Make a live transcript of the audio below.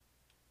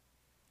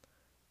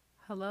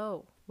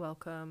Hello,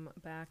 welcome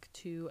back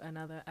to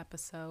another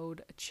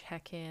episode,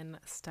 check-in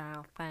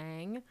style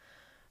thing.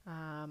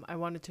 I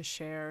wanted to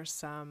share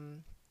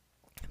some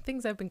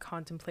things I've been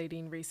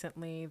contemplating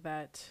recently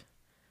that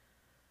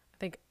I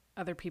think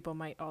other people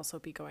might also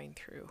be going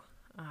through.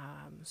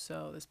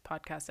 So this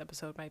podcast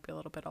episode might be a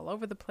little bit all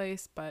over the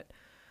place, but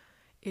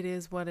it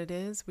is what it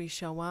is. We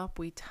show up,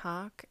 we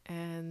talk,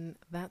 and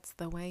that's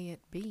the way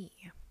it be.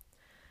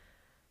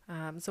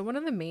 So one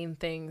of the main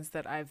things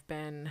that I've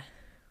been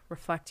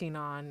reflecting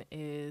on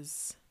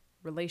is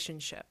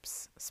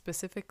relationships,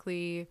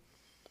 specifically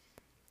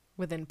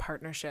within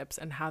partnerships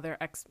and how their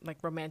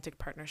romantic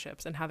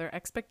partnerships and how their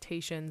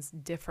expectations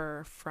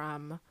differ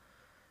from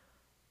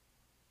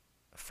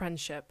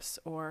friendships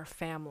or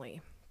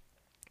family.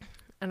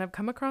 And I've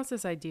come across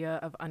this idea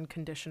of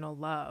unconditional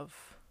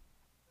love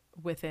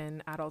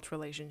within adult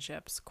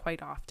relationships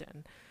quite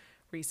often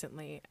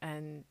recently.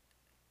 And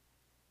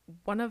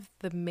one of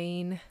the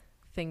main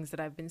things that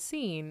I've been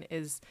seeing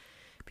is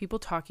people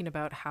talking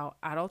about how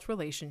adult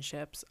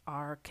relationships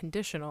are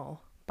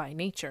conditional by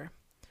nature.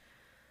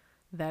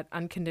 That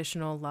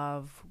unconditional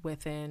love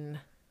within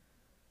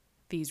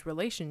these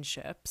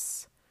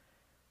relationships,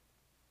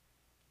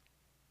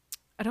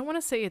 I don't want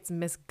to say it's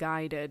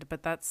misguided,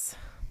 but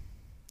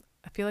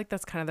I feel like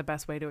that's kind of the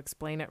best way to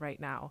explain it right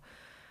now.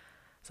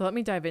 So let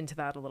me dive into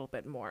that a little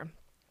bit more.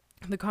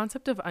 The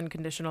concept of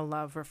unconditional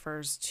love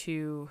refers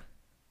to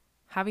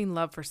having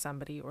love for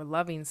somebody or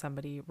loving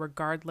somebody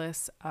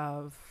regardless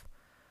of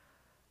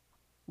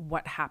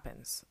what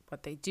happens,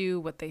 what they do,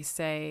 what they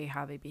say,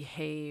 how they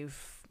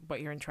behave, what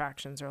your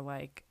interactions are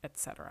like,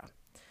 etc.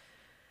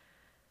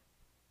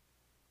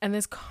 And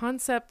this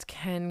concept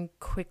can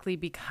quickly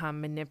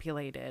become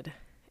manipulated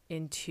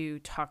into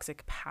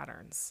toxic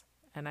patterns.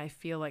 And I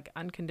feel like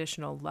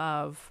unconditional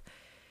love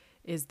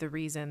is the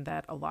reason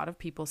that a lot of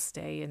people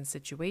stay in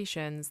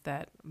situations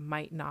that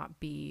might not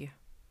be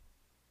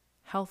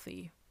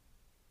healthy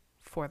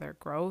for their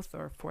growth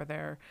or for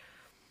their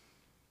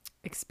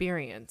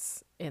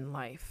experience in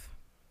life.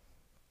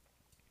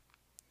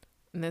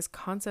 And this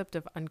concept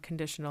of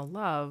unconditional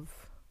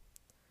love,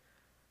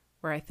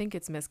 where I think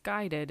it's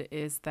misguided,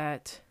 is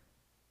that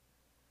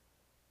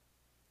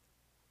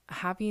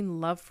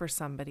having love for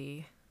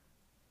somebody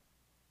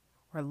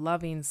or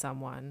loving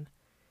someone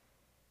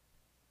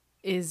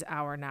is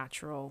our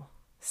natural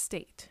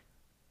state.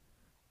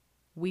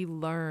 We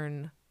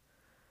learn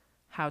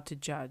how to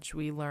judge,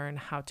 we learn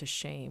how to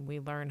shame, we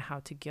learn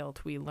how to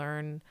guilt, we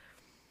learn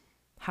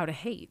how to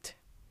hate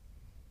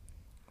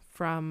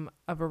from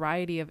a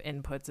variety of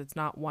inputs. It's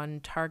not one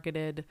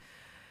targeted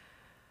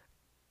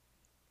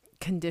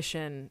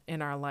condition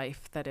in our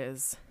life that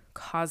is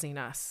causing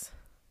us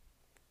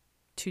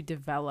to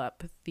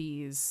develop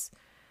these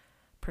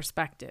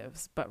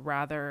perspectives, but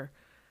rather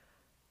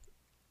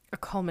a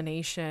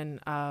culmination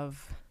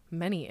of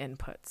many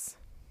inputs.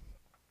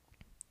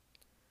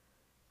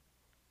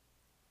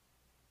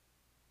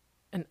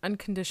 And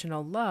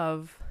unconditional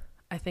love,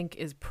 I think,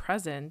 is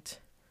present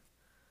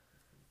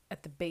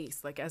at the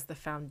base, like as the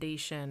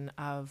foundation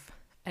of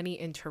any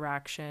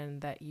interaction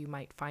that you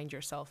might find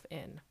yourself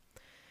in.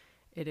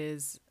 It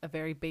is a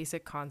very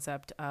basic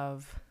concept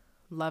of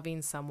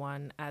loving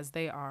someone as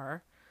they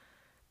are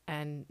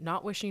and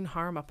not wishing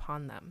harm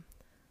upon them.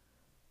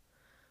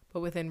 But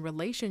within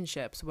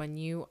relationships, when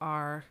you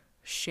are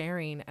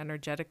sharing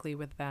energetically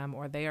with them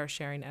or they are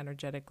sharing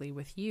energetically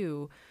with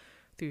you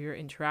through your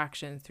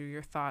interactions, through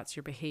your thoughts,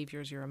 your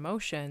behaviors, your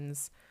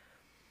emotions,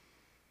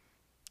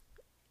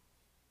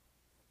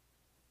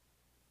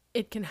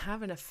 it can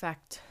have an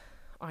effect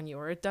on you,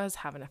 or it does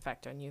have an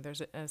effect on you.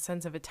 There's a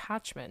sense of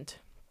attachment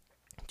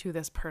to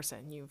this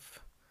person.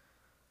 You've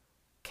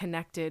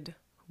connected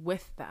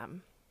with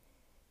them.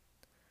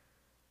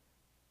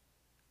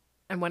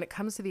 And when it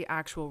comes to the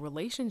actual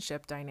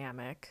relationship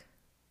dynamic,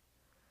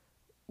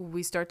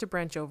 we start to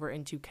branch over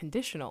into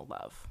conditional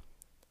love,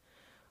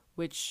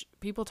 which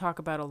people talk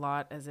about a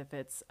lot as if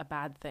it's a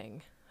bad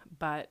thing.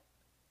 But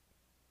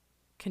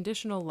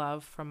conditional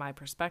love, from my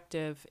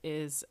perspective,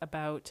 is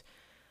about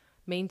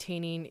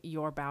maintaining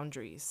your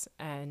boundaries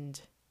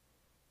and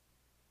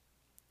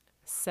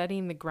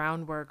setting the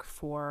groundwork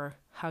for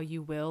how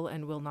you will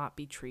and will not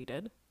be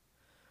treated,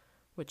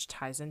 which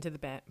ties into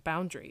the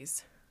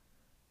boundaries.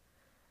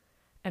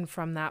 And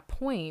from that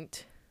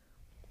point,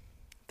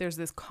 there's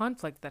this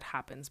conflict that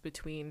happens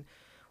between,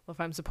 well, if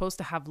I'm supposed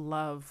to have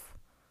love,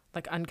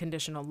 like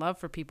unconditional love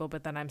for people,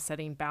 but then I'm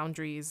setting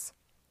boundaries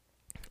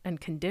and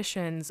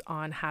conditions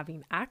on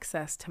having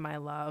access to my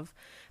love,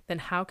 then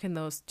how can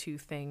those two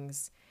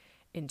things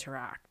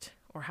interact?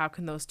 Or how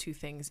can those two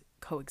things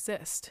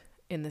coexist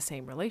in the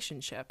same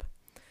relationship?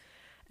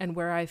 And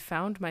where I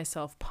found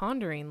myself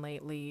pondering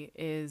lately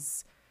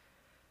is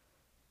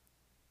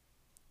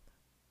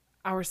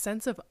our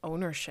sense of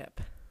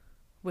ownership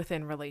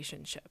within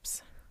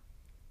relationships.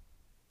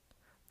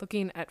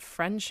 Looking at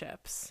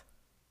friendships,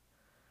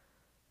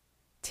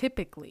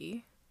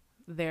 typically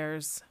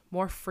there's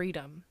more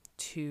freedom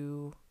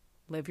to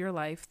live your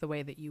life the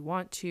way that you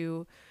want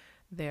to.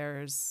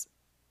 There's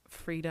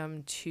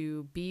freedom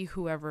to be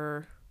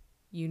whoever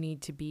you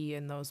need to be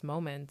in those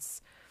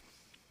moments.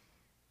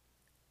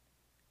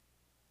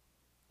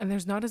 And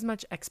there's not as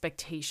much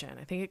expectation.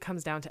 I think it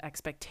comes down to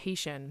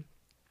expectation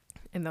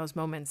in those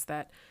moments,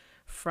 that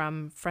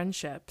from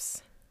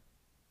friendships,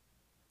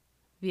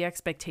 the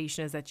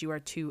expectation is that you are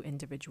two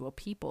individual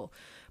people.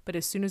 But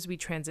as soon as we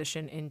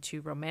transition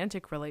into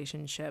romantic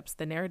relationships,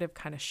 the narrative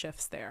kind of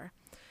shifts there.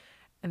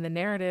 And the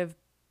narrative,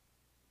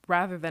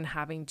 rather than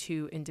having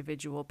two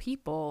individual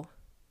people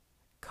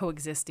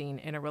coexisting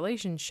in a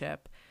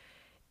relationship,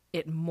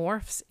 it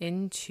morphs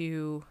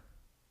into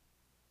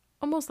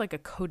almost like a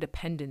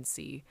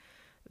codependency,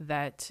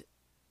 that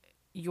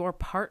your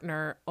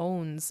partner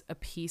owns a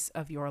piece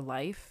of your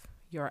life,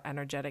 your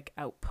energetic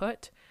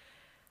output,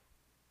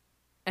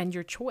 and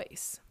your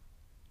choice.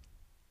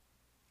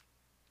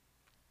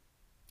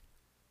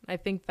 I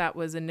think that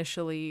was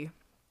initially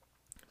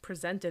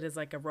presented as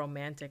like a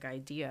romantic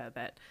idea,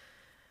 that,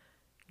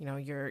 you know,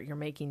 you're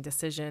making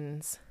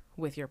decisions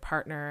with your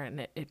partner,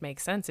 and it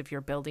makes sense if you're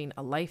building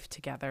a life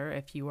together,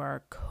 if you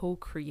are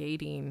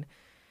co-creating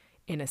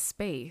in a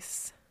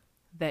space,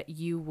 that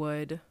you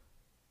would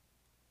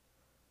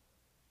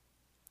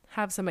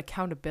have some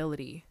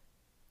accountability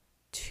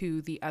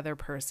to the other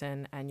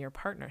person and your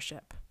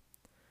partnership.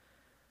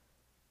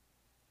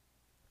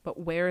 But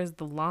where is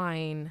the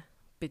line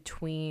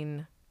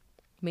between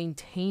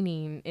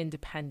maintaining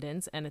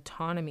independence and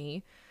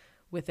autonomy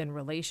within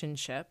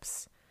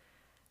relationships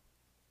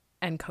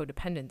and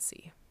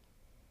codependency?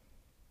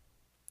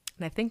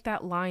 And I think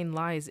that line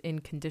lies in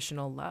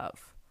conditional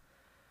love.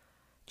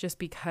 Just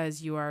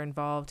because you are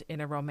involved in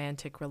a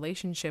romantic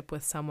relationship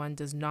with someone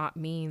does not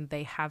mean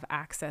they have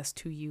access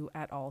to you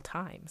at all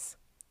times.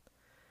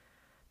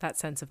 That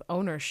sense of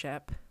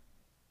ownership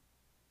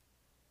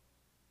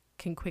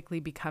can quickly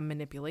become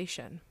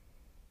manipulation.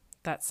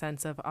 That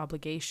sense of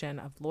obligation,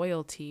 of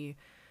loyalty,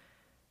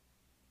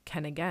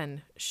 can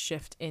again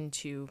shift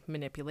into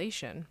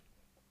manipulation.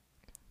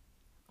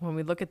 When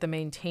we look at the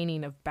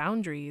maintaining of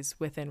boundaries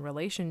within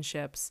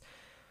relationships,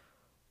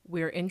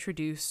 we're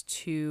introduced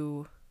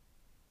to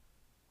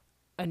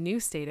a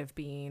new state of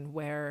being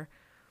where,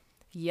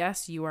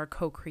 yes, you are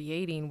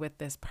co-creating with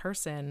this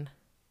person,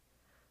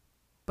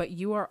 but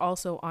you are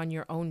also on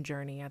your own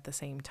journey at the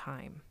same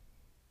time.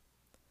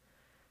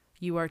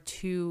 You are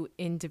two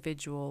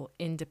individual,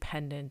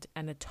 independent,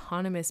 and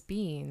autonomous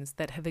beings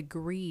that have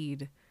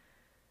agreed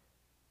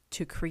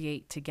to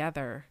create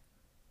together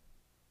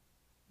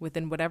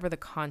within whatever the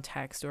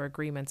context or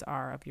agreements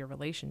are of your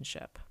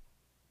relationship.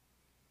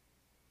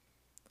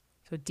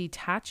 So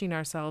detaching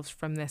ourselves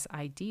from this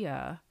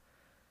idea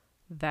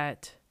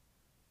that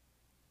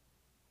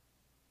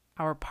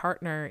our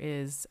partner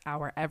is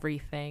our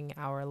everything,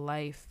 our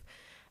life,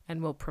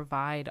 and will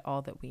provide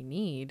all that we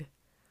need,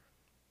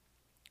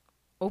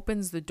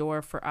 opens the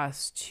door for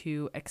us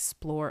to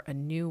explore a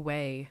new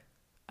way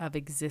of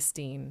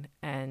existing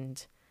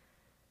and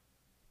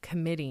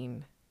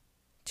committing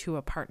to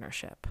a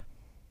partnership.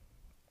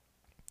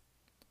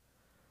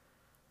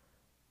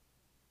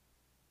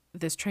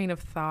 This train of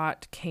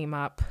thought came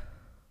up,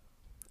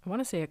 I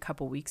want to say a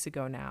couple weeks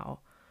ago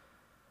now,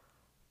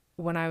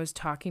 when I was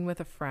talking with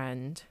a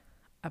friend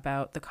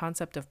about the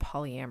concept of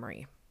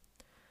polyamory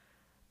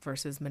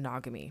versus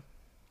monogamy.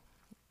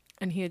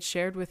 And he had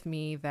shared with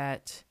me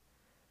that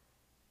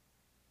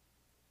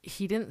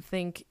he didn't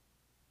think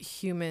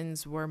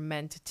humans were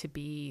meant to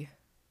be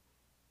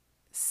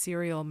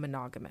serial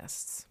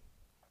monogamists,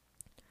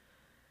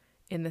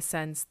 in the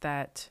sense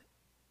that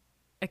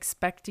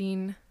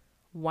expecting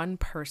one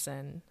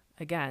person,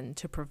 again,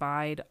 to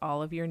provide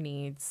all of your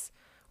needs,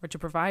 or to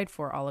provide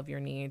for all of your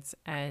needs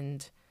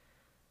and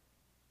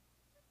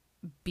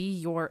be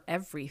your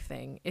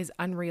everything, is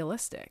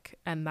unrealistic.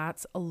 And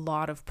that's a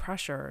lot of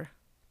pressure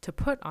to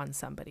put on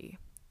somebody.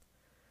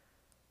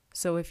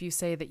 So if you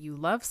say that you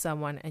love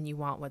someone and you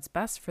want what's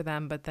best for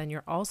them, but then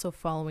you're also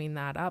following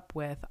that up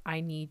with,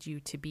 I need you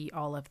to be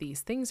all of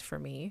these things for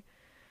me,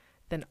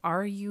 then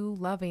are you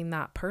loving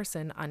that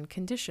person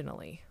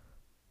unconditionally,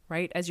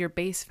 right? As your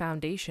base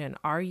foundation,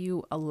 are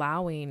you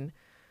allowing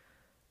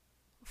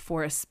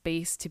for a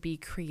space to be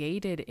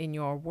created in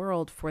your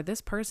world for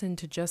this person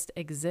to just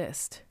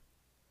exist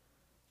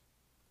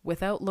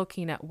without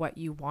looking at what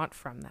you want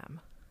from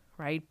them,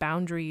 right?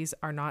 Boundaries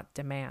are not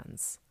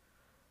demands.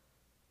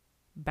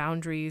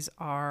 Boundaries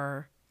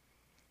are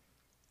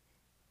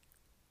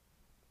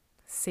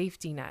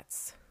safety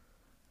nets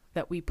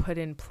that we put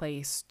in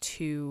place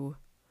to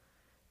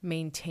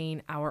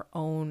maintain our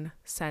own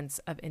sense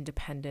of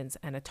independence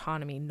and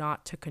autonomy,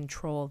 not to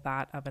control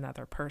that of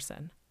another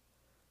person.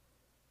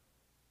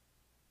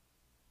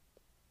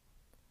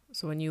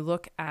 So when you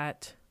look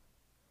at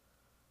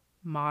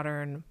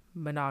modern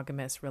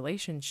monogamous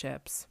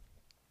relationships,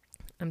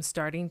 I'm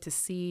starting to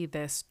see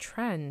this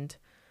trend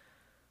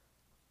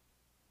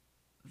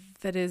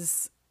that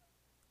is,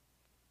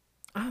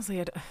 honestly,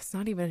 it's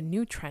not even a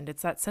new trend.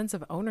 It's that sense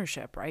of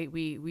ownership, right?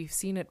 We've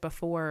seen it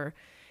before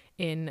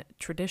in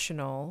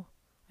traditional,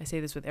 I say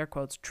this with air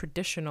quotes,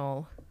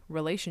 traditional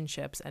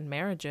relationships and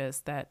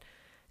marriages, that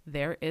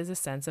there is a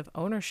sense of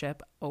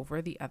ownership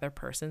over the other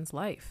person's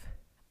life.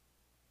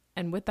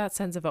 And with that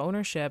sense of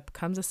ownership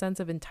comes a sense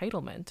of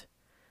entitlement.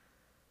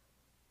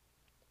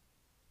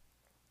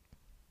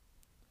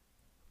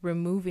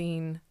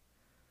 Removing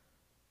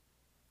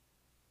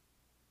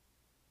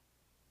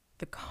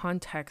the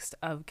context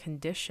of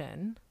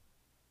condition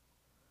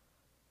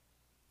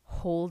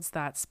holds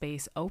that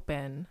space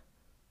open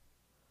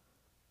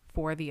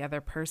for the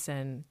other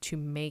person to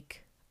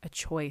make a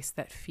choice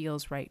that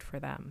feels right for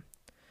them.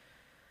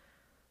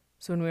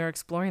 So when we were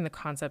exploring the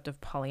concept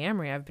of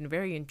polyamory, I've been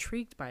very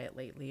intrigued by it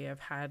lately. I've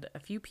had a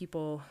few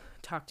people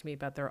talk to me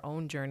about their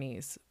own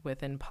journeys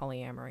within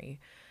polyamory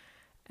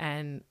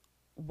and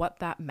what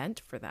that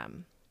meant for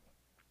them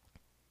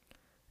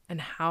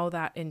and how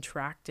that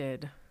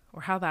interacted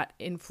or how that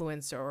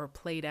influenced or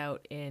played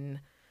out in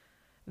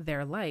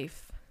their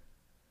life.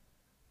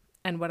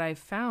 And what I've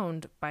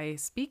found by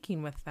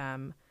speaking with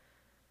them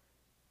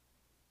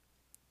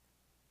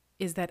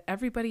is that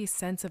everybody's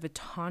sense of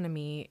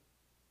autonomy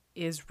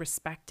is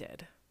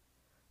respected.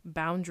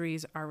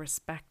 Boundaries are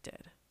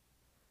respected.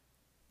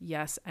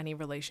 Yes, any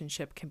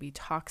relationship can be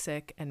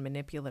toxic and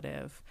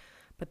manipulative,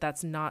 but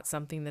that's not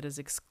something that is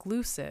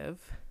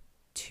exclusive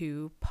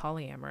to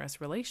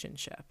polyamorous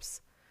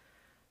relationships.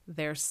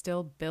 They're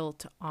still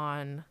built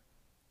on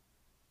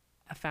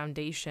a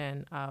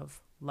foundation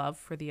of love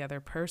for the other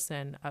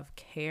person, of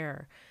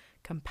care,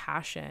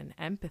 compassion,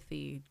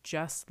 empathy,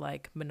 just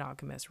like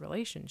monogamous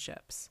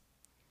relationships.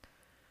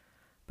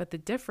 But the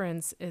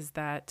difference is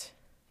that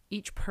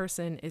each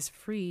person is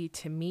free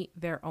to meet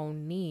their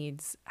own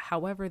needs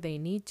however they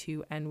need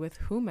to and with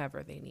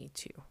whomever they need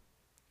to.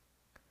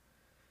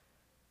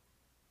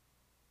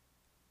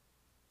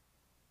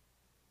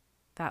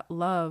 That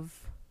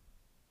love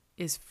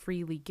is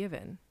freely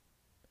given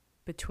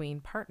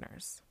between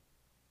partners.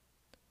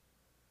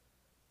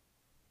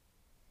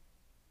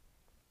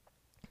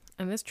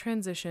 And this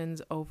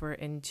transitions over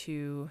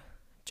into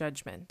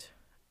judgment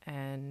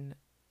and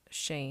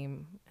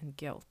shame and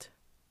guilt.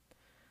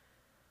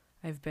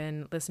 I've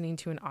been listening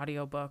to an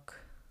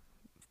audiobook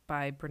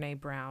by Brené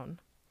Brown.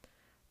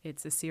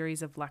 It's a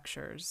series of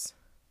lectures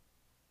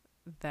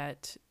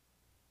that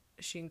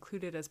she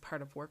included as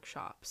part of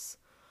workshops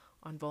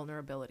on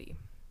vulnerability.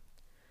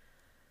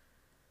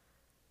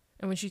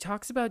 And when she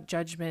talks about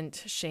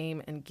judgment,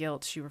 shame, and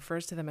guilt, she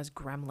refers to them as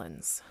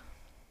gremlins,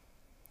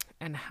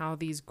 and how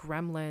these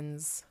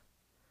gremlins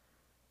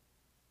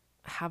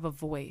have a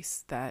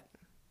voice that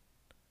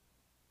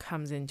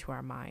comes into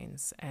our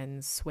minds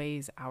and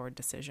sways our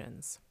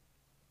decisions.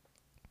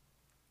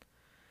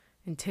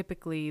 And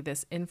typically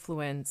this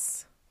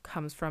influence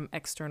comes from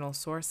external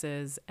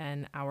sources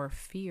and our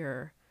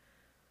fear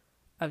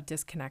of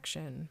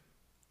disconnection,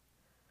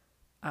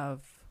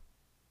 of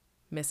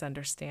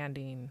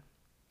misunderstanding,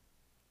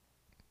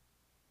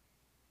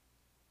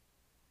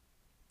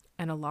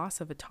 and a loss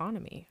of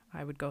autonomy,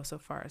 I would go so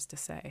far as to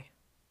say.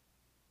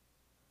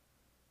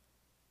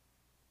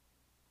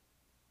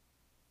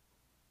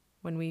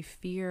 When we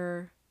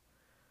fear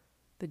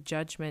the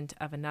judgment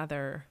of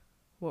another,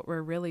 what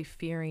we're really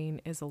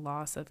fearing is a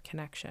loss of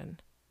connection,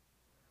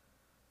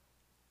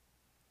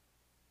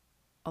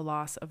 a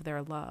loss of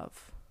their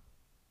love,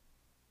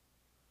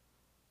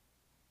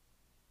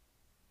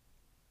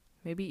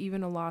 maybe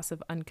even a loss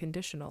of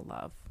unconditional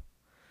love.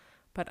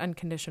 But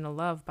unconditional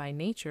love by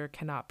nature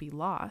cannot be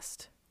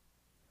lost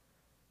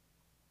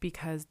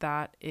because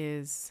that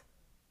is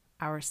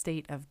our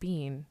state of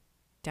being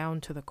down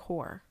to the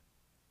core.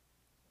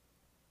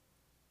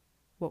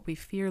 What we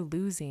fear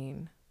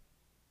losing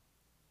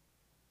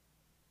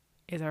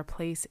is our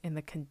place in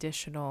the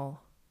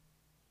conditional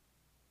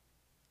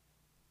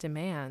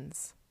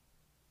demands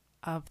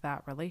of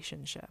that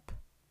relationship.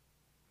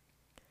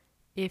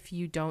 If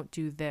you don't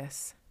do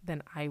this,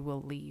 then I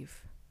will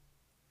leave.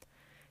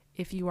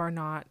 If you are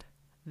not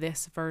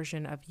this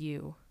version of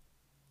you,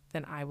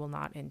 then I will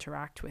not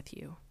interact with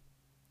you.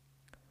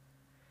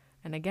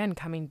 And again,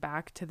 coming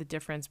back to the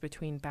difference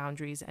between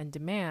boundaries and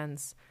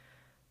demands,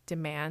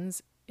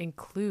 demands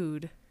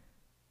include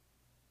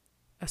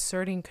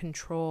asserting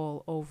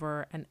control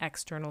over an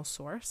external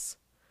source,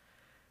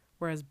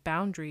 whereas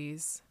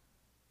boundaries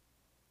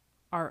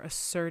are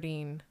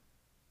asserting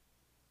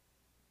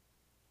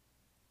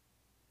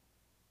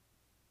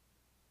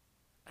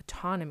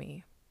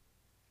autonomy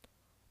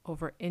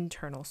over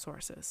internal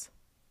sources.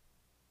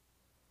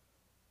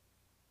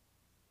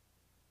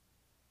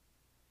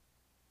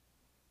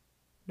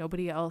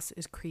 Nobody else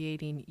is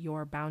creating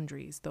your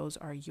boundaries. Those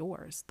are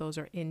yours. Those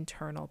are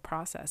internal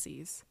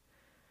processes.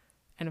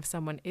 And if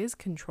someone is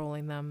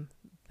controlling them,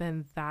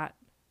 then that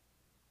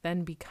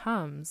then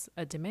becomes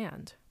a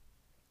demand.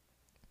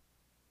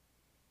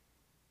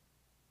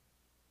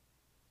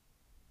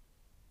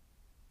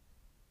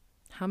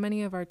 How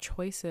many of our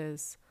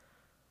choices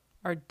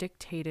are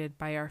dictated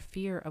by our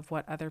fear of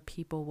what other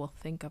people will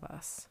think of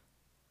us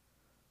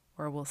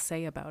or will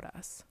say about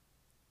us?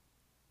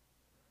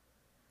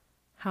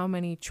 How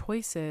many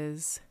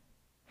choices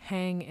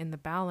hang in the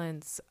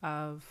balance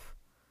of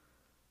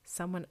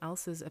someone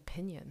else's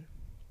opinion?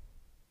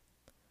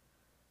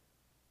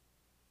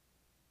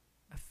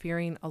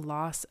 fearing a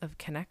loss of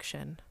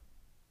connection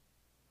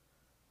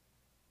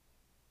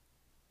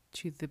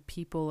to the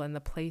people and the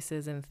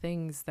places and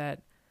things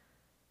that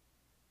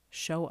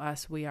show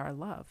us we are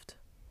loved,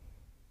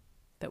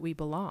 that we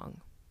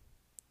belong,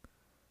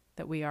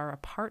 that we are a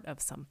part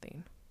of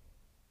something.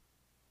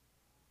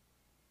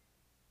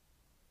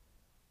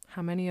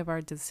 How many of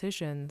our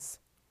decisions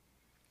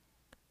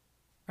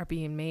are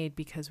being made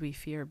because we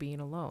fear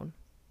being alone?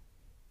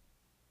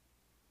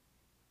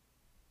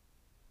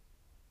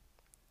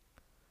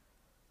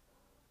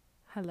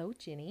 Hello,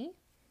 Ginny.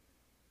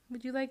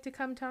 Would you like to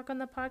come talk on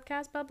the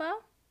podcast, Bubba?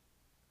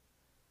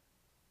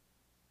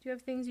 Do you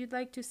have things you'd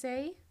like to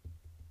say?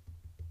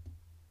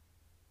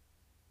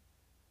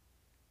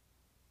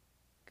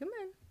 Come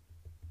on.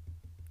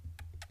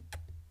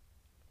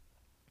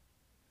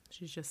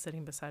 She's just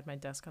sitting beside my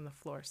desk on the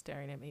floor,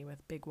 staring at me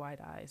with big wide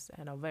eyes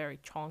and a very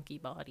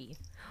chonky body.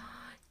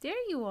 There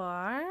you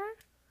are.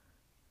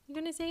 You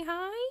gonna say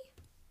hi?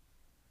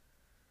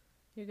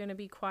 You're gonna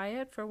be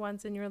quiet for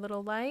once in your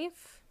little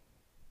life?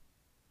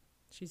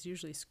 She's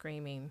usually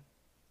screaming.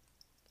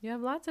 You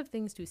have lots of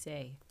things to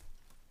say.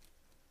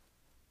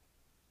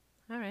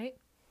 All right.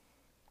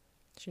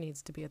 She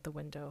needs to be at the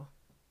window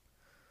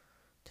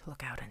to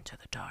look out into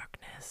the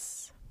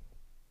darkness.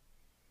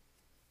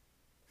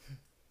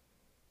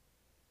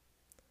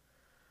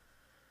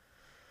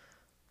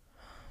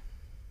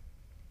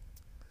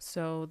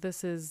 So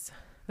this is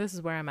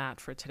where I'm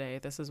at for today.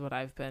 This is what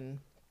I've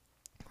been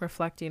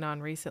reflecting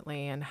on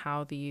recently, and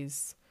how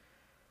these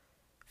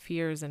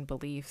fears and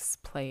beliefs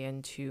play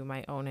into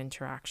my own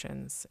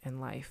interactions in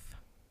life.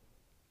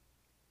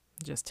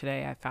 Just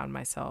today, I found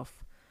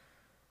myself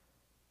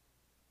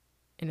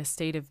in a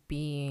state of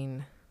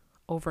being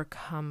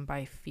overcome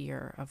by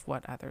fear of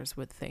what others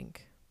would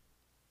think.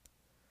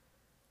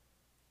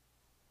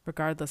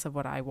 Regardless of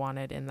what I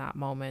wanted in that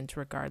moment,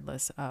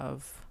 regardless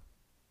of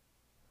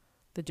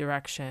the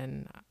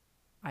direction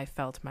I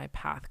felt my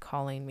path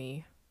calling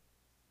me,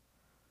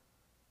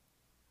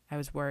 I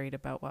was worried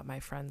about what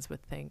my friends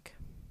would think,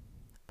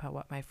 about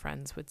what my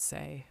friends would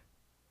say.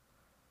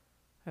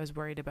 I was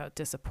worried about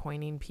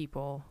disappointing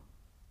people,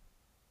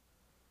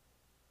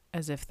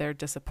 as if their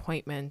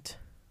disappointment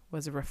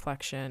was a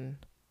reflection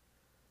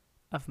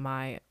of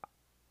my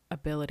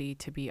ability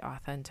to be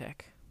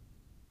authentic,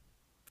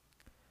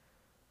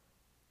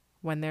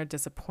 when their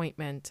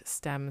disappointment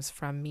stems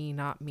from me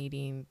not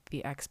meeting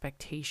the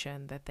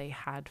expectation that they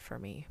had for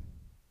me.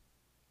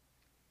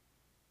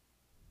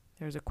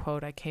 There's a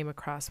quote I came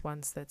across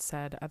once that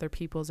said, "Other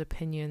people's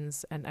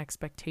opinions and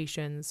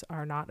expectations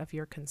are not of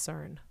your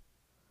concern."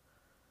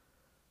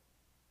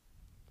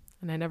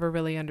 And I never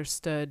really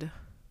understood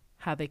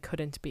how they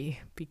couldn't be,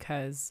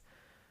 because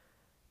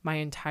my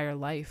entire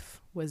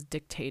life was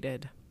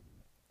dictated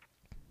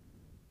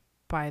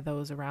by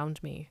those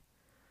around me.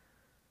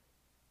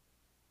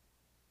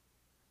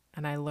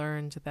 And I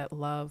learned that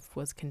love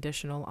was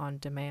conditional on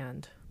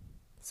demand,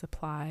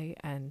 supply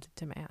and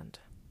demand.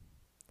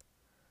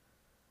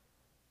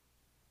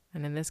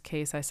 And in this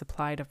case, I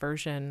supplied a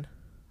version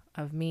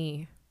of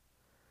me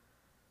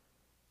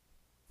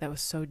that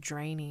was so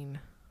draining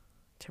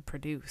to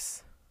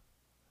produce,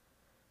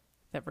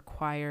 that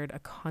required a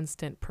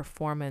constant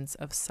performance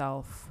of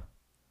self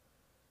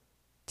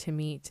to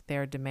meet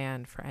their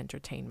demand for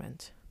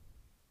entertainment,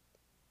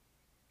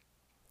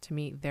 to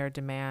meet their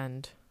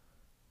demand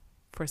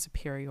for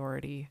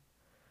superiority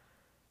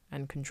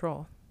and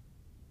control.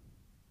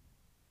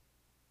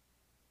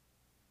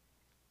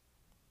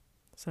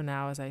 So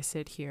now, as I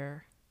sit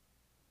here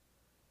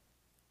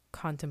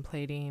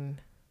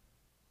contemplating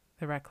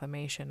the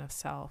reclamation of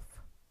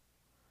self,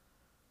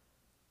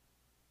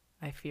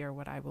 I fear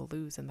what I will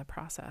lose in the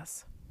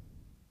process.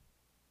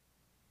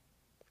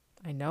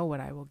 I know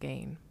what I will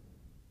gain,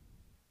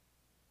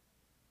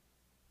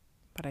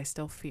 but I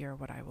still fear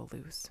what I will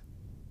lose.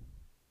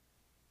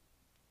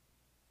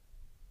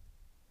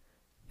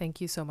 Thank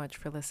you so much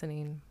for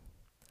listening.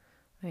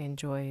 I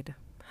enjoyed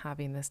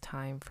having this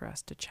time for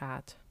us to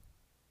chat.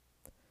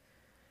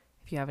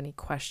 If you have any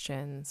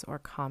questions or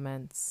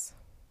comments,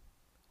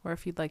 or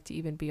if you'd like to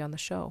even be on the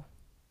show,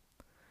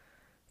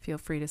 feel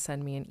free to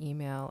send me an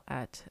email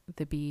at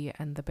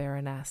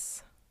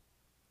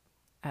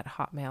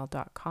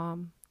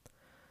thebeeandthebaroness@hotmail.com,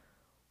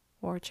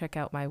 or check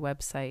out my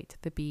website,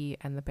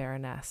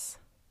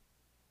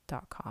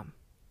 thebeeandthebaroness.com.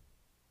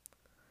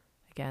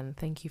 Again,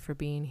 thank you for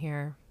being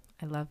here.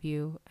 I love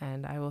you,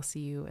 and I will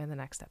see you in the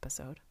next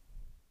episode.